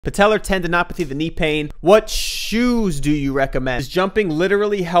Patellar tendinopathy, the knee pain. What shoes do you recommend? Does jumping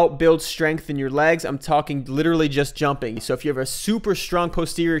literally help build strength in your legs? I'm talking literally just jumping. So if you have a super strong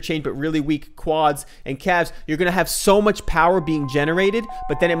posterior chain but really weak quads and calves, you're gonna have so much power being generated,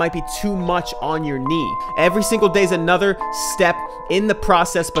 but then it might be too much on your knee. Every single day is another step in the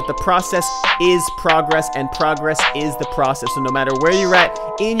process, but the process is progress, and progress is the process. So no matter where you're at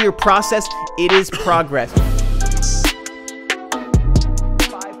in your process, it is progress.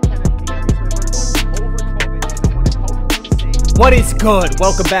 What is good?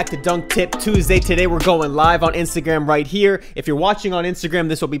 Welcome back to Dunk Tip Tuesday. Today we're going live on Instagram right here. If you're watching on Instagram,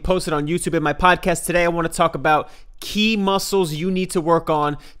 this will be posted on YouTube and my podcast. Today I want to talk about key muscles you need to work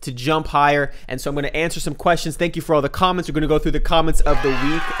on to jump higher. And so I'm going to answer some questions. Thank you for all the comments. We're going to go through the comments of the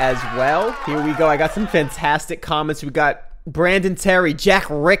week as well. Here we go. I got some fantastic comments. We got Brandon Terry, Jack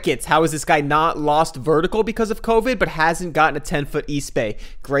Ricketts. How is this guy not lost vertical because of COVID, but hasn't gotten a 10-foot East Bay?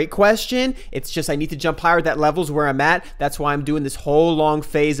 Great question. It's just I need to jump higher. That level's where I'm at. That's why I'm doing this whole long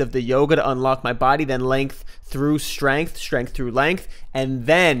phase of the yoga to unlock my body, then length through strength, strength through length, and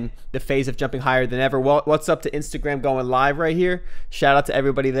then the phase of jumping higher than ever. Well, what's up to Instagram going live right here? Shout out to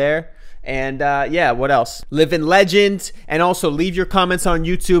everybody there. And yeah, what else? Live in legend. And also leave your comments on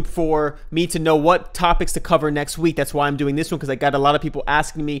YouTube for me to know what topics to cover next week. That's why I'm doing this one, because I got a lot of people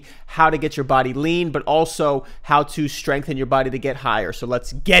asking me how to get your body lean, but also how to strengthen your body to get higher. So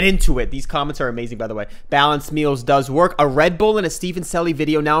let's get into it. These comments are amazing, by the way. Balanced meals does work. A Red Bull and a Stephen Selly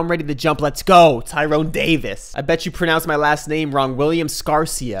video. Now I'm ready to jump. Let's go. Tyrone Davis. I bet you pronounced my last name wrong. William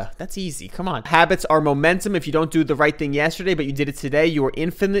Scarcia. That's easy. Come on. Habits are momentum. If you don't do the right thing yesterday, but you did it today, you are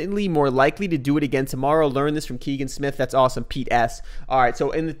infinitely more likely to do it again tomorrow. Learn this from Keegan Smith. That's awesome. Pete S. All right,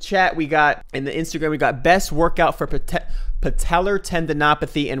 so in the chat we got, in the Instagram we got best workout for patellar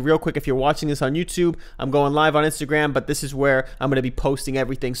tendinopathy. And real quick, if you're watching this on YouTube, I'm going live on Instagram, but this is where I'm going to be posting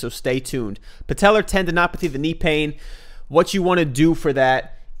everything, so stay tuned. Patellar tendinopathy, the knee pain. What you want to do for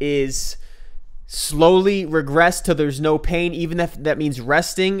that is slowly regress till there's no pain, even if that means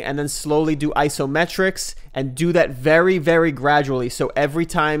resting, and then slowly do isometrics, and do that very, very gradually. So every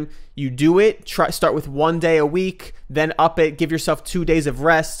time you do it, start with 1 day a week, then up it, give yourself 2 days of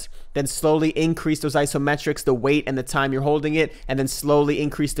rest, then slowly increase those isometrics, the weight and the time you're holding it, and then slowly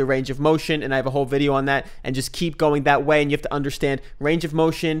increase the range of motion. And I have a whole video on that, and just keep going that way. And you have to understand range of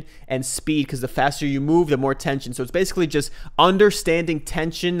motion and speed, because the faster you move, the more tension. So it's basically just understanding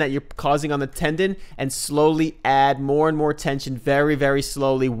tension that you're causing on the tendon and slowly add more and more tension very, very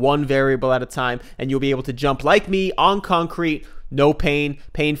slowly, one variable at a time. And you'll be able to jump like me on concrete, no pain,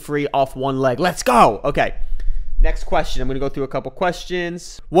 pain-free, off one leg. Let's go. Okay. Next question. I'm going to go through a couple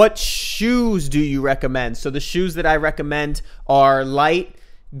questions. What shoes do you recommend? So the shoes that I recommend are light,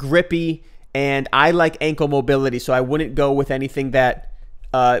 grippy, and I like ankle mobility. So I wouldn't go with anything that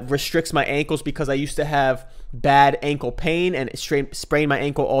restricts my ankles, because I used to have bad ankle pain and sprain my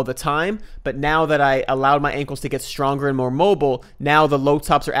ankle all the time. But now that I allowed my ankles to get stronger and more mobile, now the low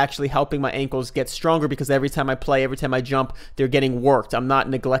tops are actually helping my ankles get stronger, because every time I play, every time I jump, they're getting worked. I'm not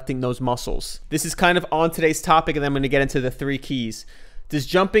neglecting those muscles. This is kind of on today's topic, and then I'm going to get into the 3 keys. Does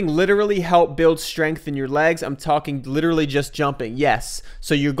jumping literally help build strength in your legs? I'm talking literally just jumping. Yes.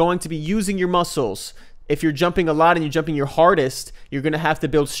 So you're going to be using your muscles. If you're jumping a lot and you're jumping your hardest, you're going to have to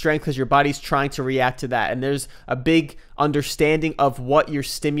build strength, because your body's trying to react to that. And there's a big understanding of what you're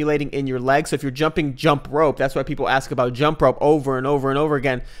stimulating in your legs. So if you're jumping jump rope, that's why people ask about jump rope over and over and over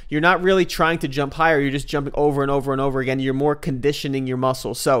again. You're not really trying to jump higher. You're just jumping over and over and over again. You're more conditioning your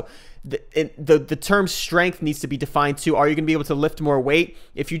muscles. So the term strength needs to be defined too. Are you going to be able to lift more weight?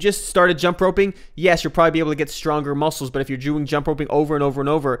 If you just started jump roping, yes, you'll probably be able to get stronger muscles. But if you're doing jump roping over and over and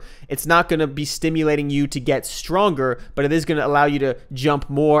over, it's not going to be stimulating you to get stronger, but it is going to allow you to jump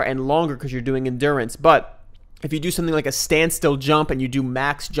more and longer, because you're doing endurance. But if you do something like a standstill jump and you do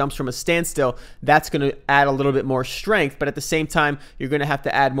max jumps from a standstill, that's going to add a little bit more strength. But at the same time, you're going to have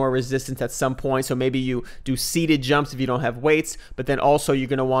to add more resistance at some point. So maybe you do seated jumps if you don't have weights, but then also you're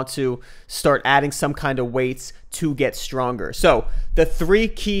going to want to start adding some kind of weights to get stronger. So the 3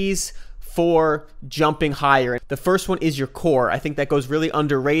 keys for jumping higher. The first one is your core. I think that goes really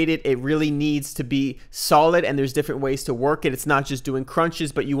underrated. It really needs to be solid, and there's different ways to work it. It's not just doing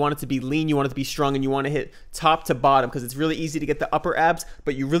crunches, but you want it to be lean, you want it to be strong, and you want to hit top to bottom, because it's really easy to get the upper abs,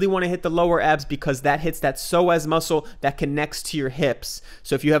 but you really want to hit the lower abs, because that hits that psoas muscle that connects to your hips.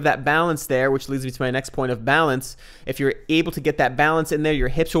 So if you have that balance there, which leads me to my next point of balance, if you're able to get that balance in there, your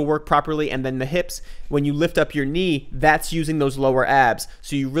hips will work properly, and then the hips, when you lift up your knee, that's using those lower abs.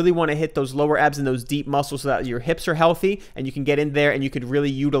 So you really want to hit those lower abs and those deep muscles so that your hips are healthy and you can get in there and you could really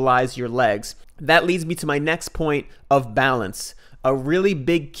utilize your legs. That leads me to my next point of balance. A really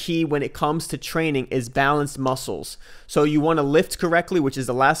big key when it comes to training is balanced muscles. So you want to lift correctly, which is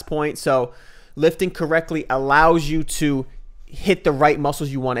the last point. So lifting correctly allows you to hit the right muscles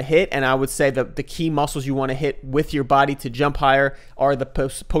you want to hit. And I would say that the key muscles you want to hit with your body to jump higher are the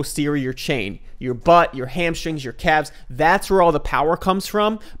posterior chain, your butt, your hamstrings, your calves. That's where all the power comes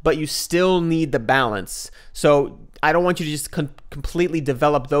from, but you still need the balance. So I don't want you to just completely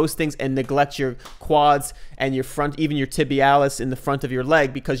develop those things and neglect your quads and your front, even your tibialis in the front of your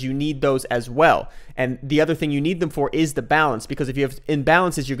leg, because you need those as well. And the other thing you need them for is the balance, because if you have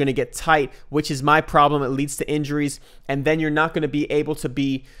imbalances, you're going to get tight, which is my problem. It leads to injuries, and then you're not going to be able to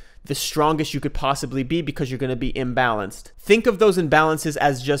be the strongest you could possibly be because you're going to be imbalanced. Think of those imbalances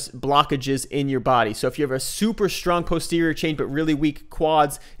as just blockages in your body. So if you have a super strong posterior chain but really weak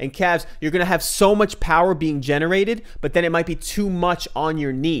quads and calves, you're going to have so much power being generated, but then it might be too much on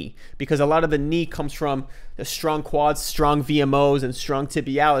your knee, because a lot of the knee comes from the strong quads, strong VMOs, and strong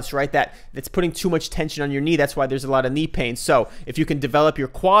tibialis, right? That's putting too much tension on your knee. That's why there's a lot of knee pain. So if you can develop your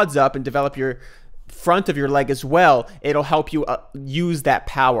quads up and develop your front of your leg as well, it'll help you use that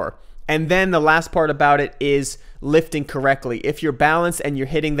power. And then the last part about it is lifting correctly. If you're balanced and you're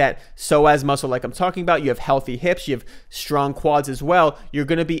hitting that psoas muscle like I'm talking about, you have healthy hips, you have strong quads as well, you're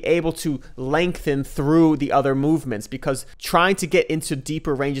going to be able to lengthen through the other movements, because trying to get into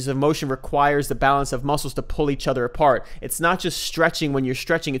deeper ranges of motion requires the balance of muscles to pull each other apart. It's not just stretching when you're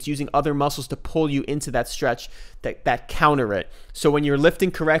stretching, it's using other muscles to pull you into that stretch that counter it. So when you're lifting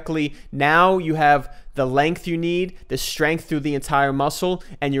correctly, now you have the length you need, the strength through the entire muscle,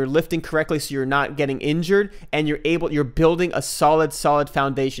 and you're lifting correctly so you're not getting injured, and you're building a solid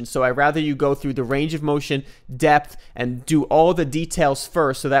foundation. So I'd rather you go through the range of motion, depth, and do all the details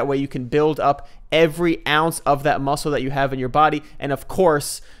first, so that way you can build up every ounce of that muscle that you have in your body. And of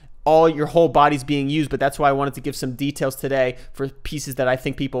course, your whole body's being used, but that's why I wanted to give some details today for pieces that I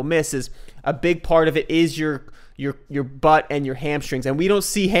think people miss. Is a big part of it is your butt and your hamstrings. And we don't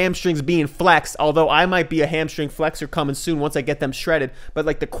see hamstrings being flexed, although I might be a hamstring flexor coming soon once I get them shredded. But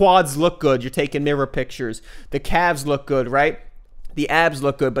like the quads look good, you're taking mirror pictures. The calves look good, right? The abs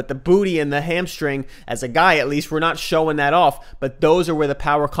look good, but the booty and the hamstring, as a guy at least, we're not showing that off. But those are where the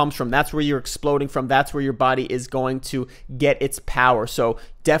power comes from. That's where you're exploding from. That's where your body is going to get its power. So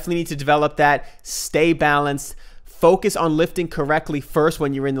definitely need to develop that. Stay balanced. Focus on lifting correctly first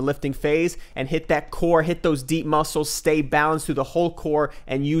when you're in the lifting phase, and hit that core, hit those deep muscles, stay balanced through the whole core,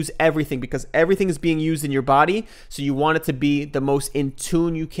 and use everything, because everything is being used in your body. So you want it to be the most in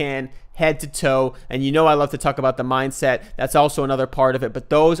tune you can, head to toe. And you know I love to talk about the mindset. That's also another part of it. But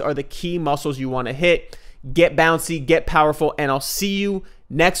those are the key muscles you want to hit. Get bouncy, get powerful, and I'll see you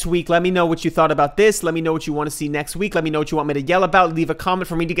next week. Let me know what you thought about this. Let me know what you want to see next week. Let me know what you want me to yell about. Leave a comment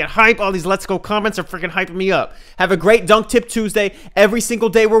for me to get hype. All these Let's Go comments are freaking hyping me up. Have a great Dunk Tip Tuesday. Every single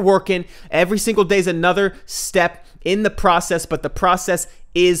day we're working. Every single day is another step in the process, but the process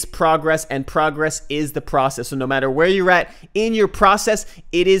is progress, and progress is the process. So no matter where you're at in your process,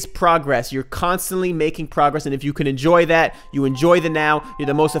 it is progress. You're constantly making progress, and if you can enjoy that, you enjoy the now, you're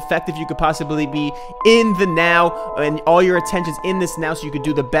the most effective you could possibly be in the now, and all your attention's in this now, so you could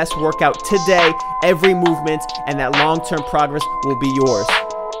do the best workout today, every movement, and that long-term progress will be yours.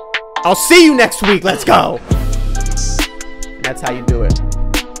 I'll see you next week. Let's go. And that's how you do it.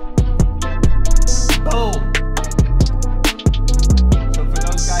 Boom.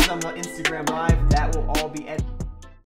 On the Instagram Live, that will all be edited.